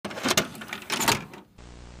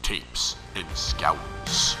Tapes and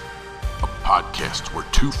Scowls, a podcast where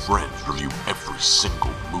two friends review every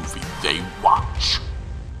single movie they watch.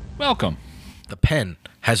 Welcome. The pen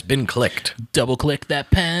has been clicked. Double click that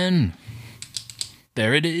pen.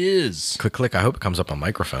 There it is. Click, click. I hope it comes up on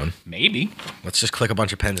microphone. Maybe. Let's just click a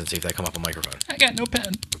bunch of pens and see if they come up on microphone. I got no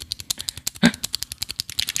pen.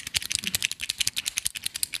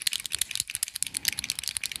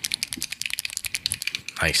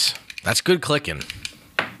 Nice. That's good clicking.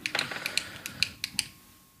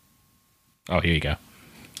 Oh, here you go.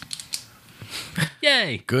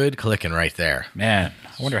 Yay. Good clicking right there. Man,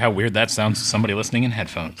 I wonder how weird that sounds to somebody listening in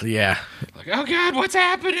headphones. Yeah. Like, oh God, what's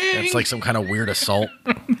happening? It's like some kind of weird assault.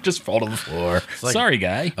 Just fall to the floor. Like Sorry,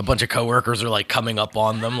 guy. A bunch of coworkers are like coming up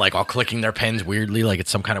on them, like all clicking their pens weirdly, like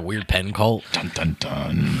it's some kind of weird pen cult. Dun, dun,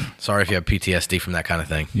 dun. Sorry if you have PTSD from that kind of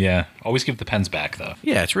thing. Yeah. Always give the pens back, though.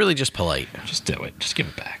 Yeah, it's really just polite. Just do it. Just give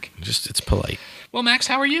it back. It's polite. Well, Max,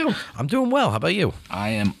 how are you? I'm doing well. How about you? I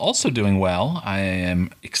am also doing well. I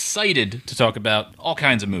am excited to talk about all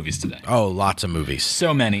kinds of movies today. Oh, lots of movies.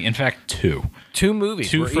 So many. In fact, two. Two movies.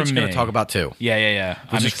 Two We're from each going me. to talk about two. Yeah.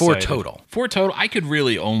 Which is four total. Four total. I could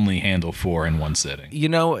really only handle four in one sitting. You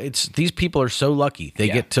know, these people are so lucky. They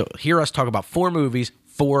get to hear us talk about four movies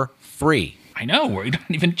for free. I know. We're not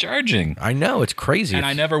even charging. I know. It's crazy. And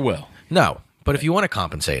I never will. No. But if you want to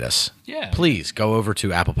compensate us, Yeah. please go over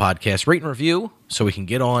to Apple Podcasts, rate and review so we can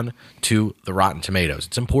get on to the Rotten Tomatoes.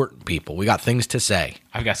 It's important, people. We got things to say.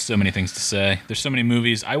 I've got so many things to say. There's so many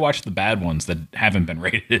movies. I watch the bad ones that haven't been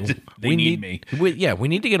rated. They need me. We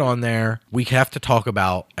need to get on there. We have to talk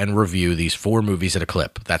about and review these four movies at a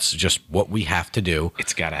clip. That's just what we have to do.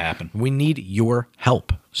 It's got to happen. We need your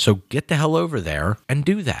help. So get the hell over there and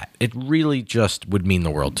do that. It really just would mean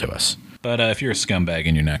the world to us. But if you're a scumbag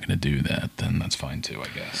and you're not going to do that, then that's fine too, I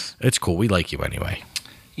guess. It's cool. We like you anyway.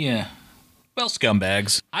 Yeah. Well,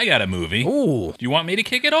 scumbags, I got a movie. Ooh. Do you want me to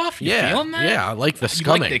kick it off? You feeling that? Yeah, I like the You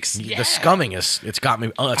like scumming. the- The scumming it's got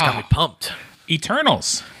me pumped.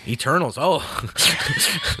 Eternals. Eternals. Oh.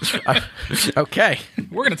 Okay.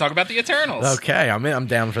 We're going to talk about the Eternals. Okay, I'm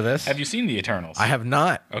down for this. Have you seen the Eternals? I have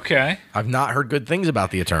not. Okay. I've not heard good things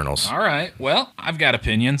about the Eternals. All right. Well, I've got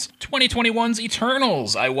opinions. 2021's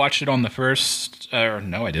Eternals. I watched it on the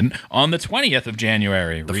I didn't. On the 20th of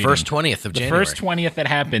January. The first 20th of January. The first 20th that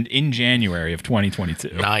happened in January of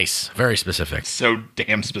 2022. Nice. Very specific. So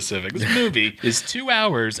damn specific. This movie is 2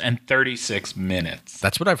 hours and 36 minutes.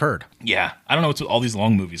 That's what I've heard. Yeah. I don't know what's with all these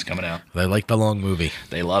long movies coming out. They like the long movie.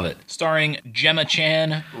 They love it. Starring Gemma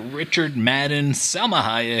Chan, Richard Madden, Selma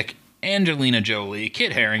Hayek, Angelina Jolie,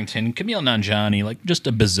 Kit Harington, Camille Nanjiani, like just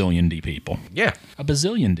a bazillion D people. Yeah. A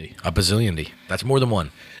bazillion D. A bazillion D. That's more than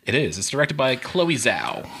one. It is. It's directed by Chloe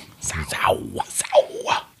Zhao.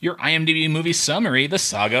 Zhao. Your IMDb movie summary, The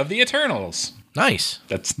Saga of the Eternals. Nice.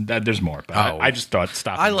 There's more, but Oh. I just thought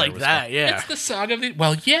stop. I like that, yeah. It's the Saga of the...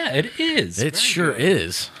 Well, yeah, it is. It Very sure good.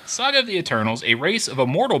 is. Saga of the Eternals, a race of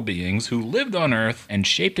immortal beings who lived on Earth and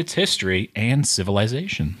shaped its history and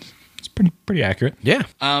civilization. It's pretty accurate. Yeah.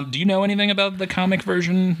 Do you know anything about the comic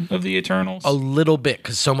version of the Eternals? A little bit,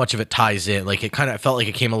 because so much of it ties in. Like, it kind of felt like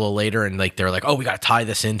it came a little later, and like they're like, oh, we got to tie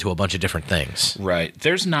this into a bunch of different things. Right.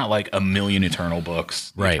 There's not like a million Eternal books.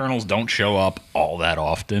 The Right. Eternals don't show up all that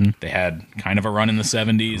often. They had kind of a run in the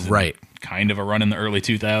 70s. and Right. Kind of a run in the early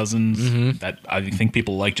 2000s. That I think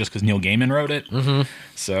people like just because Neil Gaiman wrote it.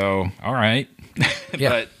 So, all right. Yeah.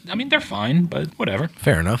 But, I mean, they're fine, but whatever.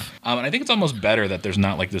 Fair enough. And I think it's almost better that there's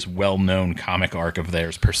not like this well-known comic arc of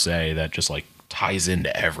theirs per se that just like ties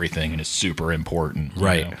into everything and is super important. you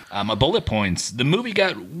Right. know? My bullet points. The movie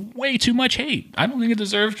got way too much hate. I don't think it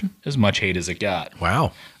deserved as much hate as it got.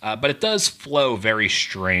 Wow. But it does flow very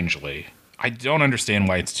strangely. I don't understand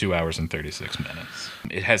why it's 2 hours and 36 minutes.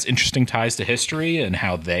 It has interesting ties to history and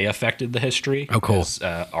how they affected the history. Oh, cool. As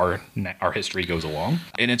our history goes along.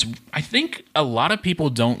 And I think a lot of people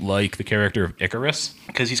don't like the character of Icarus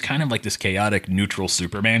because he's kind of like this chaotic, neutral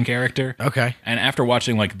Superman character. Okay. And after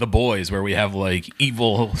watching like The Boys, where we have like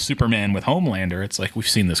evil Superman with Homelander, it's like we've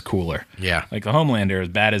seen this cooler. Yeah. Like the Homelander, as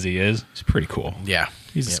bad as he is, he's pretty cool. Yeah.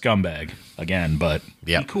 He's a scumbag again, but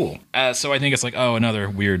Yep. he's cool. So I think it's like, oh, another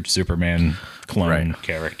weird Superman clone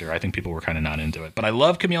character. I think people were kind of not into it. But I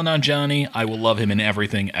love Camille Nanjiani. I will love him in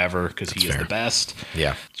everything ever because he is the best.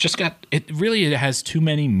 Yeah. It's just it has too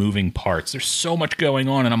many moving parts. There's so much going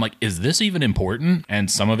on, and I'm like, is this even important? And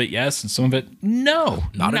some of it, yes, and some of it, no.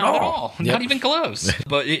 Not at all. Yep. Not even close.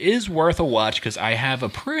 But it is worth a watch because I have a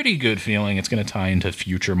pretty good feeling it's going to tie into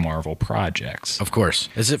future Marvel projects. Of course.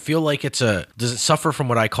 Does it feel like does it suffer from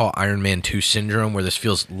what I call Iron Man 2 syndrome, where this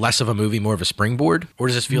feels less of a movie, more of a springboard? Or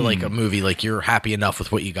does this feel like a movie like you're you're happy enough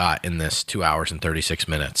with what you got in this 2 hours and 36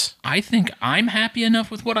 minutes. I think I'm happy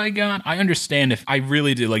enough with what I got. I understand if I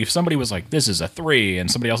really do. Like, if somebody was like, this is a 3,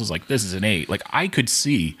 and somebody else was like, this is an 8, like, I could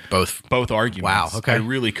see Both arguments. Wow, okay. I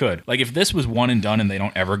really could. Like, if this was one and done and they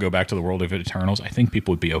don't ever go back to the world of Eternals, I think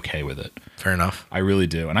people would be okay with it. Fair enough. I really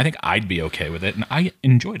do. And I think I'd be okay with it, and I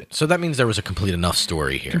enjoyed it. So that means there was a complete enough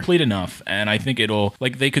story here. Complete enough. And I think it'll,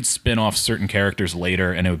 like, they could spin off certain characters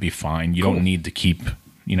later and it would be fine. You don't need to keep,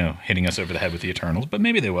 hitting us over the head with the Eternals, but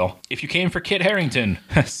maybe they will. If you came for Kit Harington,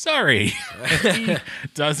 sorry. He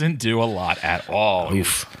doesn't do a lot at all.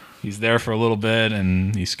 Oof. He's there for a little bit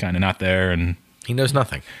and he's kind of not there, and He knows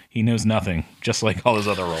nothing. he knows nothing, just like all his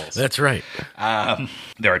other roles. That's right.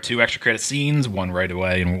 There are 2 extra credit scenes, one right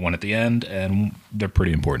away and one at the end, and they're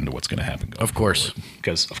pretty important to what's going to happen going Of course.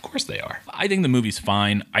 because of course they are. I think the movie's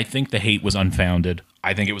fine. I think the hate was unfounded.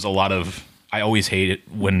 I think it was a lot of. I always hate it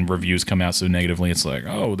when reviews come out so negatively. It's like,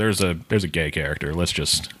 oh, there's a gay character.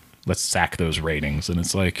 Let's sack those ratings. And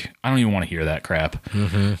it's like, I don't even want to hear that crap.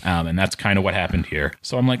 Mm-hmm. And that's kind of what happened here.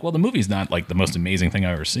 So I'm like, well, the movie's not like the most amazing thing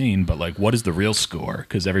I've ever seen, but like, what is the real score?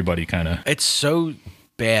 Because everybody kind of. It's so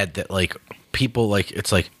bad that like people like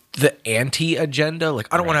it's like the anti-agenda.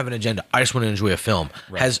 Like I don't want to have an agenda. I just want to enjoy a film.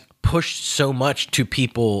 Has pushed so much to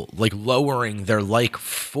people like lowering their like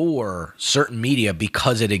for certain media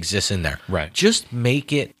because it exists in there. Right. Just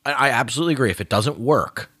make it. I absolutely agree. If it doesn't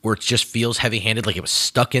work or it just feels heavy-handed, like it was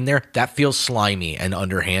stuck in there, that feels slimy and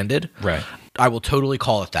underhanded. Right. I will totally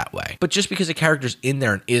call it that way. But just because a character's in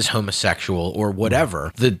there and is homosexual or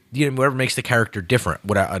whatever, whatever makes the character different,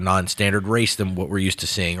 what a non-standard race than what we're used to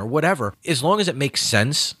seeing or whatever, as long as it makes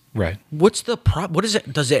sense. Right. What's the problem? What is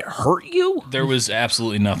it? Does it hurt you? There was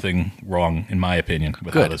absolutely nothing wrong, in my opinion,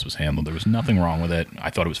 with how this was handled. There was nothing wrong with it. I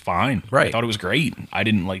thought it was fine. Right. I thought it was great. I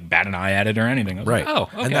didn't like bat an eye at it or anything. I was Right. like, oh,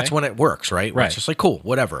 okay. And that's when it works, right? Where Right. It's just like, cool,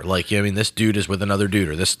 whatever. Like, this dude is with another dude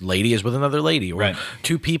or this lady is with another lady or Right.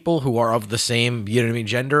 2 people who are of the same,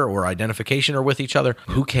 gender or identification or with each other.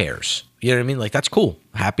 Who cares? You know what I mean? Like, that's cool.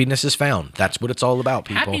 Happiness is found. That's what it's all about,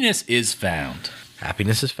 people. Happiness is found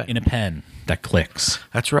Happiness is found. in a pen that clicks.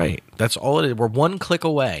 That's right. That's all it is. We're 1 click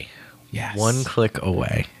away. Yes. 1 click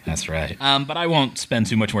away. That's right. But I won't spend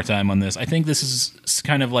too much more time on this. I think this is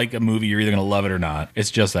kind of like a movie you're either going to love it or not.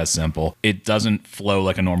 It's just that simple. It doesn't flow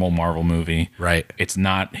like a normal Marvel movie. Right. It's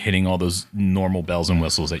not hitting all those normal bells and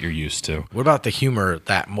whistles that you're used to. What about the humor,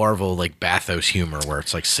 that Marvel like bathos humor where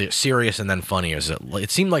it's like serious and then funny? It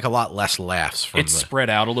seemed like a lot less laughs from It's spread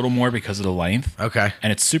out a little more because of the length. Okay.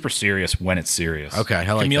 And it's super serious when it's serious. Okay,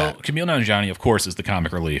 I like that. Kumail Nanjiani, of course, is the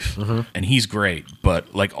comic relief. Mm-hmm. And he's great,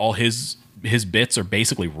 but like all his bits are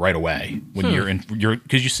basically right away when you're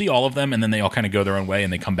because you see all of them and then they all kind of go their own way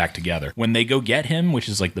and they come back together. When they go get him, which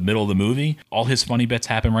is like the middle of the movie, all his funny bits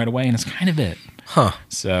happen right away and it's kind of it. Huh.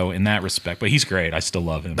 So in that respect, but he's great. I still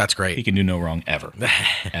love him. That's great. He can do no wrong ever.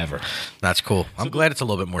 Ever. That's cool. I'm glad it's a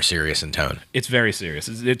little bit more serious in tone. It's very serious.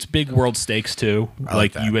 It's big world stakes too. I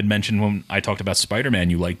like that. You had mentioned when I talked about Spider-Man,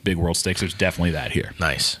 you like big world stakes. There's definitely that here.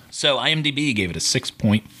 Nice. So IMDb gave it a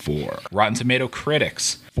 6.4. Rotten Tomato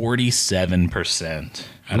critics, 47%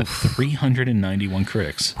 out of 391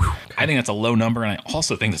 critics. I think that's a low number, and I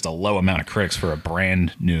also think that's a low amount of critics for a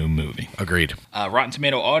brand new movie. Agreed. Rotten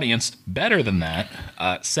Tomato audience, better than that,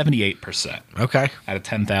 78%. Okay. Out of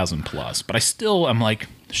 10,000 plus. But I'm like,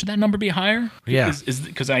 should that number be higher? Yeah.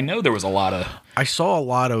 Because I know there was a lot of... I saw a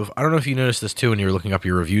lot of, I don't know if you noticed this too when you were looking up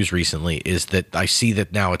your reviews recently, is that I see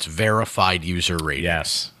that now it's verified user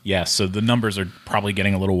ratings. Yes. So the numbers are probably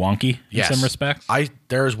getting a little wonky in some respects.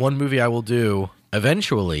 There is one movie I will do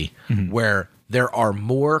eventually where there are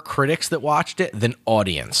more critics that watched it than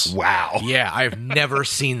audience. Wow. Yeah, I've never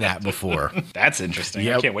seen that before. That's interesting.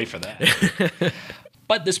 Yep. I can't wait for that.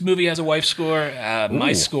 But this movie has a wife score.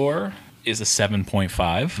 My score is a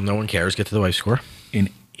 7.5. No one cares. Get to the wife score. An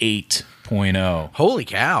 8.0. Holy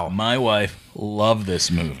cow. My wife loved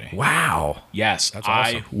this movie. Wow. Yes, That's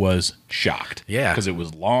awesome. I was shocked. Yeah. Because it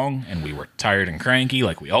was long and we were tired and cranky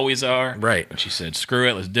like we always are. Right. And she said, screw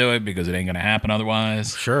it, let's do it because it ain't going to happen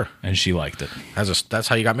otherwise. Sure. And she liked it. That's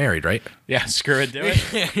how you got married, right? Yeah, screw it, do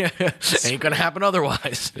it. Ain't gonna happen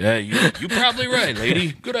otherwise. Yeah, you probably right,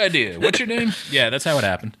 lady. Good idea. What's your name? Yeah, that's how it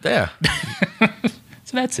happened. Yeah.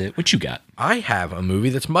 So that's it. What you got? I have a movie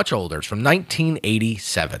that's much older. It's from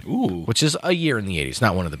 1987. Ooh. Which is a year in the 80s.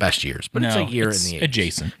 Not one of the best years, but it's a year in the 80s.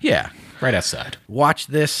 Adjacent. Yeah. Right outside. Watch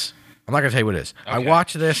this. I'm not going to tell you what it is. Okay. I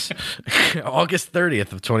watched this August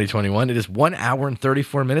 30th of 2021. It is 1 hour and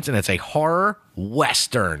 34 minutes, and it's a horror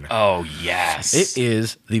Western. Oh, yes. It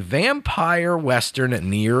is the vampire Western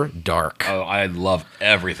Near Dark. Oh, I love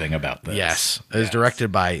everything about this. Yes. It is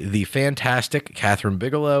directed by the fantastic Catherine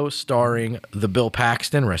Bigelow, starring the Bill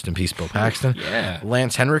Paxton, rest in peace, Bill Paxton. Yeah.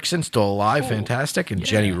 Lance Henriksen, still alive, fantastic, and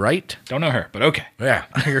Jenny Wright. Don't know her, but okay. Yeah.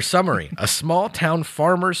 Your summary. A small town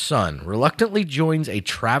farmer's son reluctantly joins a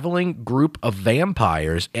traveling group of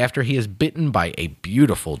vampires after he is bitten by a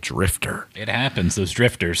beautiful drifter. It happens, those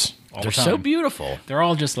drifters. All They're the time. so beautiful. They're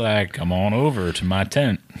all just like, come on over to my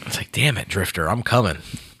tent. It's like, damn it, drifter, I'm coming.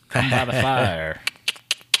 Come by the fire.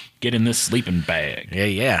 Get in this sleeping bag.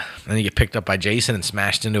 Yeah. And then you get picked up by Jason and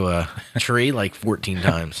smashed into a tree like 14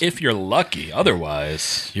 times. If you're lucky.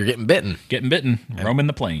 Otherwise, You're getting bitten. getting bitten, roaming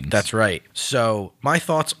the plains. That's right. So my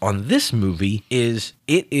thoughts on this movie is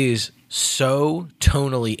it is so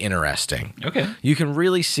tonally interesting. Okay. You can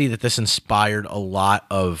really see that this inspired a lot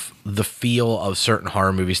of the feel of certain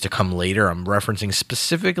horror movies to come later. I'm referencing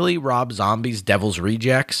specifically Rob Zombie's Devil's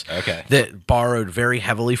Rejects. Okay. That borrowed very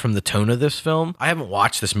heavily from the tone of this film. I haven't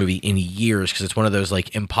watched this movie in years because it's one of those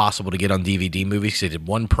like impossible to get on DVD movies. They did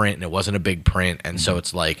one print and it wasn't a big print. And so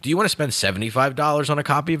it's like, do you want to spend $75 on a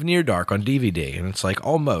copy of Near Dark on DVD? And it's like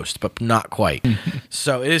almost, but not quite.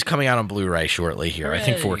 So it is coming out on Blu-ray shortly here. Hooray. I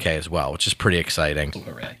think 4K as well, which is pretty exciting.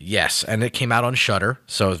 Hooray. Yes, and it came out on Shudder,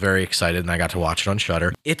 so I was very excited, and I got to watch it on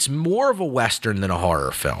Shudder. It's more of a Western than a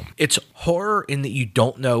horror film. It's horror in that you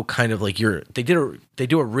don't know, kind of like they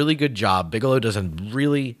do a really good job. Bigelow does a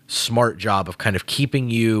really smart job of kind of keeping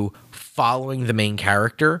you following the main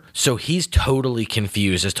character, so he's totally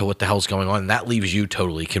confused as to what the hell's going on, and that leaves you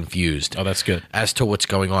totally confused. Oh, that's good. As to what's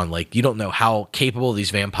going on. Like, you don't know how capable these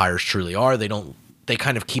vampires truly are. They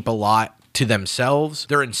kind of keep a lot to themselves.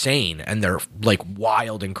 They're insane and they're like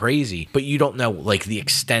wild and crazy, but you don't know like the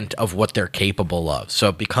extent of what they're capable of. So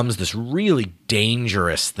it becomes this really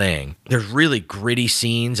dangerous thing. There's really gritty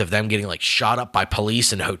scenes of them getting like shot up by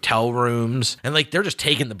police in hotel rooms, and like they're just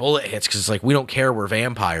taking the bullet hits because it's like, we don't care, we're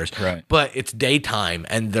vampires. Right. But it's daytime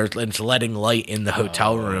and it's letting light in the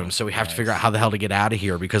hotel room, so we have to figure out how the hell to get out of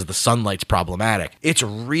here because the sunlight's problematic. It's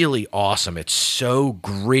really awesome. It's so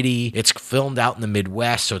gritty. It's filmed out in the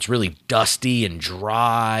Midwest, so it's really dusty and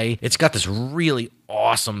dry. It's got this really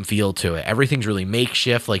awesome feel to it. Everything's really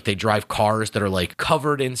makeshift. Like, they drive cars that are like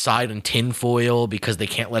covered inside in tinfoil because they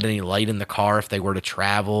can't let any light in the car if they were to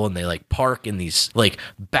travel, and they like park in these like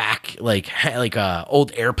back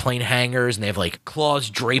old airplane hangars, and they have like cloths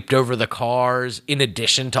draped over the cars in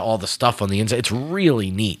addition to all the stuff on the inside. It's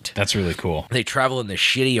really neat. That's really cool. They travel in this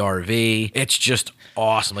shitty RV. It's just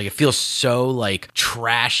awesome. Like, it feels so like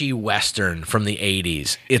trashy Western from the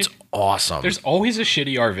 80s. It's awesome. There's always a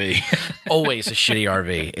shitty RV. Always a shitty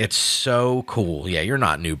RV. It's so cool. Yeah, you're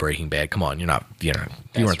not new Breaking Bad. Come on, you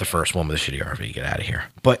weren't the first one with a shitty RV. Get out of here.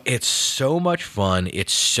 But it's so much fun.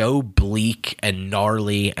 It's so bleak and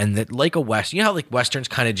gnarly, and that like a Western. You know how like Westerns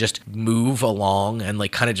kind of just move along and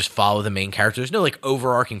like kind of just follow the main character. There's no like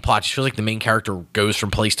overarching plot. It just feels like the main character goes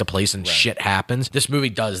from place to place and shit happens. This movie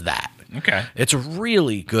does that. Okay. It's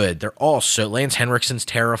really good. They're all so... Lance Henriksen's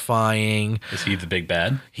terrifying. Is he the big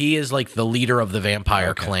bad? He is like the leader of the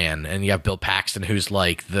vampire clan. And you have Bill Paxton, who's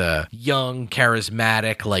like the young,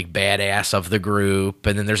 charismatic, like badass of the group.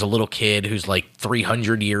 And then there's a little kid who's like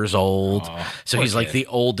 300 years old. So he's like the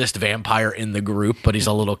oldest vampire in the group, but he's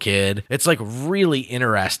a little kid. It's like really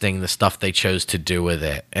interesting, the stuff they chose to do with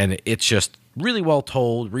it. And it's just really well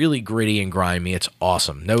told, really gritty and grimy. It's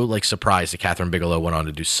awesome. No like surprise that Catherine Bigelow went on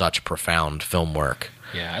to do such profound film work.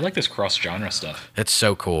 Yeah, I like this cross-genre stuff. It's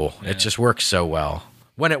so cool. Yeah. It just works so well.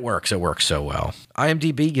 When it works so well.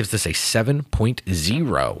 IMDb gives this a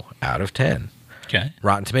 7.0 out of 10. Okay.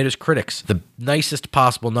 Rotten Tomatoes critics, the nicest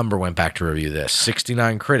possible number, went back to review this.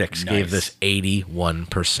 69 critics gave this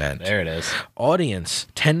 81%. There it is. Audience,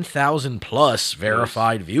 10,000 plus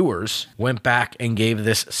verified viewers, went back and gave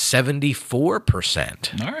this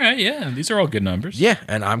 74%. All right, yeah. These are all good numbers. Yeah,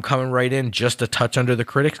 and I'm coming right in just a touch under the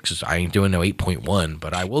critics because I ain't doing no 8.1,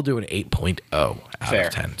 but I will do an 8.0 out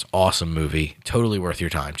of 10. It's an awesome movie. Totally worth your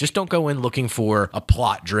time. Just don't go in looking for a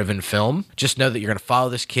plot-driven film. Just know that you're going to follow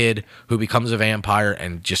this kid who becomes a vampire,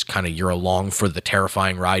 and just kind of you're along for the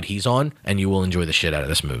terrifying ride he's on, and you will enjoy the shit out of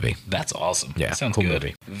this movie. That's awesome. Yeah, that sounds cool good.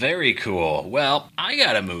 Movie. Very cool. Well, I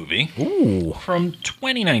got a movie. Ooh. From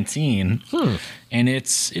 2019. And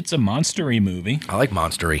it's a monstery movie. I like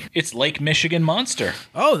monstery. It's Lake Michigan Monster.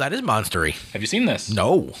 Oh, that is monstery. Have you seen this?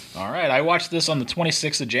 No. All right, I watched this on the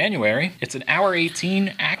 26th of January. It's an hour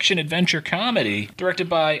 18 action-adventure comedy directed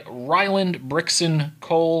by Ryland Brixton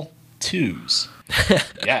Cole Twos.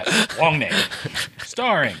 Yes, long name.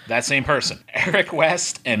 Starring that same person, Eric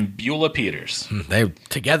West and Beulah Peters. They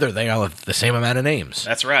all have the same amount of names.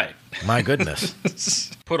 That's right. My goodness.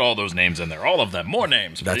 Put all those names in there. All of them. More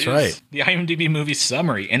names, please. That's right. The IMDb movie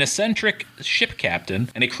summary. An eccentric ship captain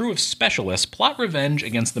and a crew of specialists plot revenge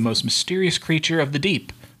against the most mysterious creature of the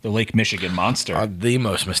deep, the Lake Michigan monster. The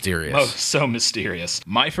most mysterious. Oh, so mysterious.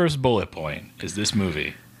 My first bullet point is this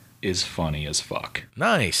movie is funny as fuck.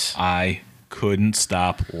 Nice. I couldn't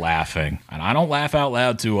stop laughing. And I don't laugh out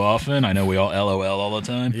loud too often. I know we all LOL all the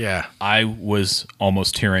time. Yeah. I was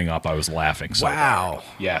almost tearing up. I was laughing so Wow. hard.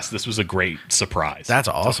 Yes, this was a great surprise. That's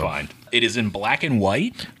awesome. To find. It is in black and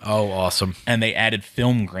white. Oh, awesome. And they added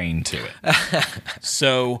film grain to it.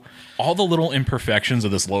 So all the little imperfections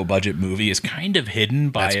of this low-budget movie is kind of hidden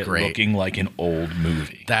by That's it great. looking like an old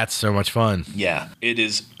movie. That's so much fun. Yeah, it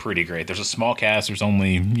is pretty great. There's a small cast. There's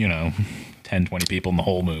only, 10, 20 people in the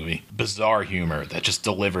whole movie. Bizarre humor that just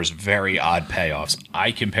delivers very odd payoffs.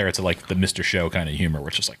 I compare it to like the Mr. Show kind of humor,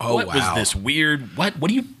 which is like, what was this weird? What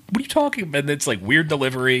are you talking about? It's like weird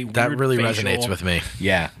delivery. That weird really facial. resonates with me.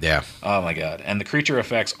 Yeah. Yeah. Oh my God. And the creature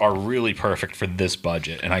effects are really perfect for this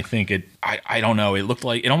budget. And I think I don't know.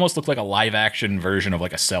 It almost looked like a live action version of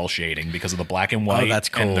like a cell shading because of the black and white. Oh, that's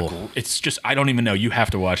cool. It's just, I don't even know. You have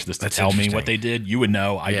to watch this to tell me what they did. You would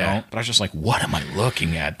know. I don't. But I was just like, what am I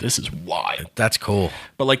looking at? This is wild. That's cool.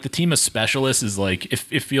 But like the team of specialists is like, it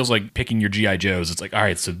feels like picking your G.I. Joes. It's like, all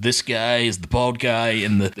right, so this guy is the bald guy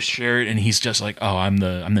in the shirt. And he's just like, oh, I'm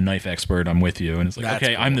the knife expert. I'm with you. And it's like, That's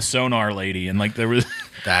okay, cool. I'm the sonar lady. And like there was...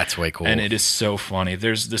 That's way cool. And it is so funny.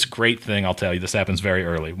 There's this great thing, I'll tell you. This happens very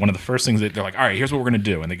early. One of the first things that they're like, all right, here's what we're going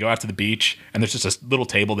to do. And they go out to the beach, and there's just a little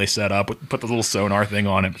table they set up, put the little sonar thing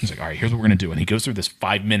on it. He's like, all right, here's what we're going to do. And he goes through this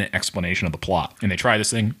 5-minute explanation of the plot. And they try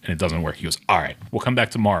this thing, and it doesn't work. He goes, all right, we'll come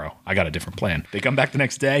back tomorrow. I got a different plan. They come back the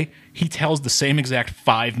next day. He tells the same exact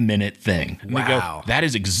 5-minute thing. And they go, that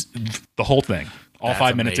is the whole thing. All That's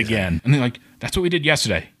 5 minutes amazing. again. And they're like, that's what we did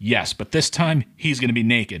yesterday. Yes, but this time he's going to be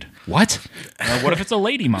naked. What? What if it's a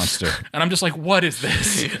lady monster? And I'm just like, what is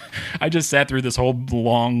this? I just sat through this whole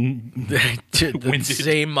long, the winded.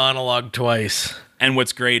 same monologue twice. And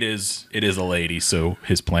what's great is it is a lady, so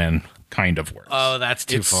his plan kind of works. Oh, that's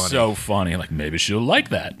too it's funny. so funny. Like, maybe she'll like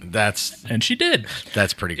that. And she did.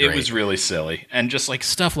 That's pretty great. It was really silly. And just like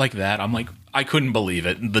stuff like that, I'm like, I couldn't believe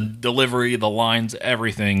it. The delivery, the lines,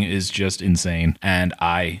 everything is just insane. And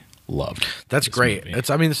I loved. That's great. Movie.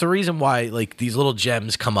 It's the reason why like these little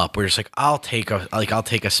gems come up where it's like I'll take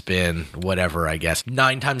a spin, whatever, I guess.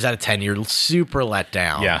 9 times out of 10 you're super let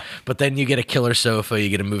down. Yeah. But then you get a killer sofa, you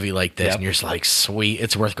get a movie like this, and you're just like, sweet,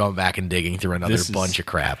 it's worth going back and digging through another bunch of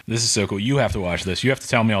crap. This is so cool. You have to watch this. You have to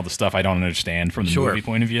tell me all the stuff I don't understand from the movie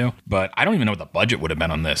point of view. But I don't even know what the budget would have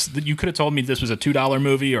been on this. You could have told me this was a $2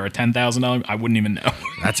 movie or a $10,000. I wouldn't even know.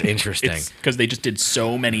 That's interesting. Because they just did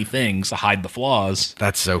so many things to hide the flaws.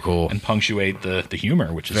 That's so cool. And punctuate the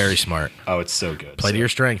humor, which is very smart. Oh, it's so good. Play to your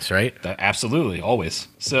strengths, right? Absolutely, always.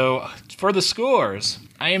 So for the scores,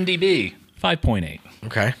 IMDb 5.8.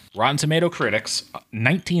 Okay. Rotten Tomato critics,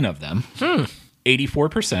 19 of them.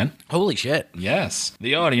 84%. Holy shit. Yes.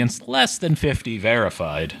 The audience, less than 50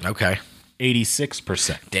 verified. Okay.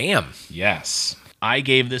 86%. Damn. Yes. I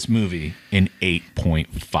gave this movie an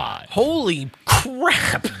 8.5. Holy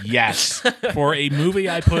crap. Yes. For a movie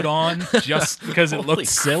I put on just because it looked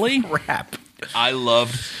silly, Crap. I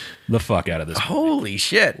loved the fuck out of this movie. Holy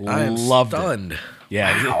shit. I am Loved it. stunned.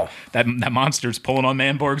 Yeah. Wow. That monster's pulling on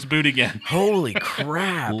Manborg's boot again. Holy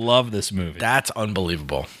crap. Love this movie. That's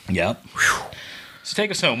unbelievable. Yep. So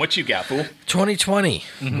take us home. What you got, fool? 2020,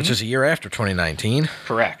 which is a year after 2019.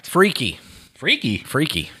 Correct. Freaky. Freaky.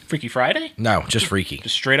 Freaky Friday? No, just freaky.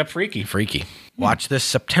 Just straight up freaky. Freaky. Watch this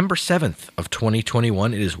September 7th of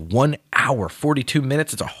 2021. It is 1 hour, 42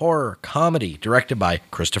 minutes. It's a horror comedy directed by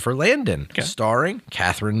Christopher Landon, starring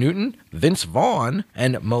Catherine Newton, Vince Vaughn,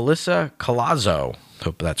 and Melissa Colazzo.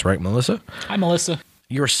 Hope that's right, Melissa. Hi, Melissa.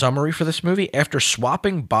 Your summary for this movie: after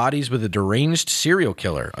swapping bodies with a deranged serial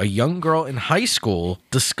killer, a young girl in high school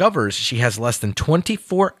discovers she has less than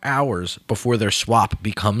 24 hours before their swap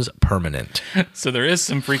becomes permanent. So there is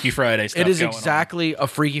some Freaky Friday stuff It is going on. exactly a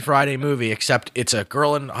Freaky Friday movie, except it's a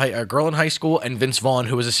girl in high school and Vince Vaughn,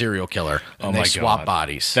 who is a serial killer, and they swap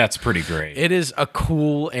bodies. That's pretty great. It is a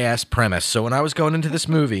cool ass premise. So when I was going into this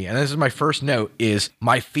movie, and this is my first note, is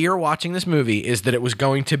my fear watching this movie is that it was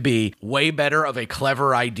going to be way better of a clever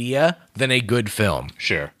idea than a good film.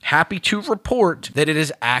 Sure. Happy to report that it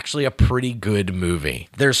is actually a pretty good movie.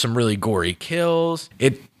 There's some really gory kills.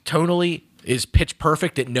 It tonally is pitch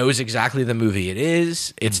perfect. It knows exactly the movie it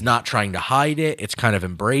is. It's not trying to hide it. It's kind of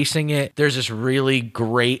embracing it. There's this really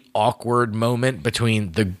great awkward moment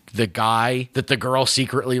between the guy that the girl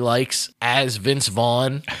secretly likes as Vince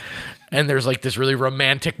Vaughn. And there's like this really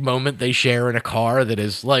romantic moment they share in a car that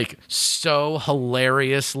is like so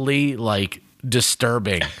hilariously like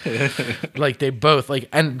disturbing. Like they both like,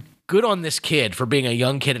 and good on this kid for being a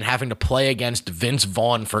young kid and having to play against Vince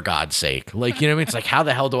Vaughn, for God's sake. Like, you know what I mean? It's like, how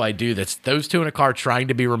the hell do I do this? Those two in a car trying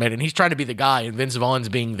to be romantic, and he's trying to be the guy, and Vince Vaughn's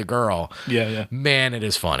being the girl. Yeah. Man, it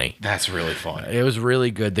is funny. That's really fun. It was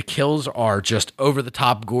really good. The kills are just over the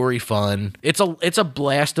top, gory fun. It's a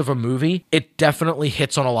blast of a movie. It definitely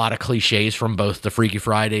hits on a lot of cliches from both the Freaky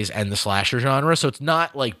Fridays and the slasher genre, so it's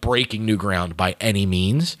not like breaking new ground by any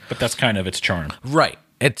means. But that's kind of its charm. Right.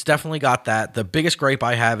 It's definitely got that. The biggest gripe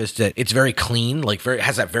I have is that it's very clean, like it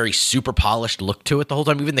has that very super polished look to it the whole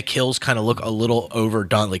time. Even the kills kind of look a little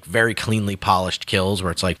overdone, like very cleanly polished kills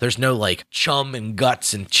where it's like there's no like chum and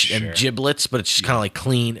guts and giblets, but it's just kind of like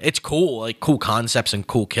clean. It's cool, like cool concepts and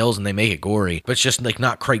cool kills, and they make it gory, but it's just like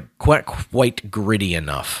not quite gritty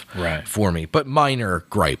enough for me. But minor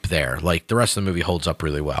gripe there. Like the rest of the movie holds up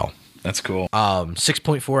really well. That's cool.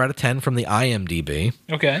 6.4 out of 10 from the IMDb.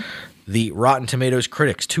 Okay. The Rotten Tomatoes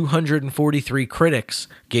critics, 243 critics,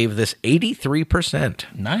 gave this 83%.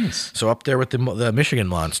 Nice. So up there with the Michigan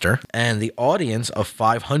Monster. And the audience of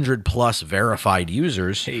 500 plus verified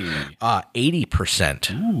users,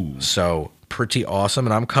 80%. Ooh. So pretty awesome.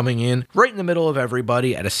 And I'm coming in right in the middle of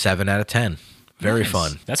everybody at a 7 out of 10. Very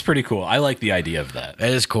fun. That's pretty cool. I like the idea of that. It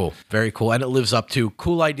is cool. Very cool. And it lives up to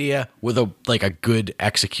cool idea with a good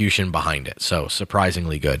execution behind it. So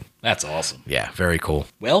surprisingly good. That's awesome. Yeah, very cool.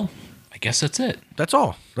 Well, I guess that's it. That's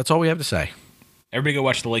all. That's all we have to say. Everybody go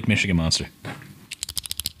watch The Lake Michigan Monster.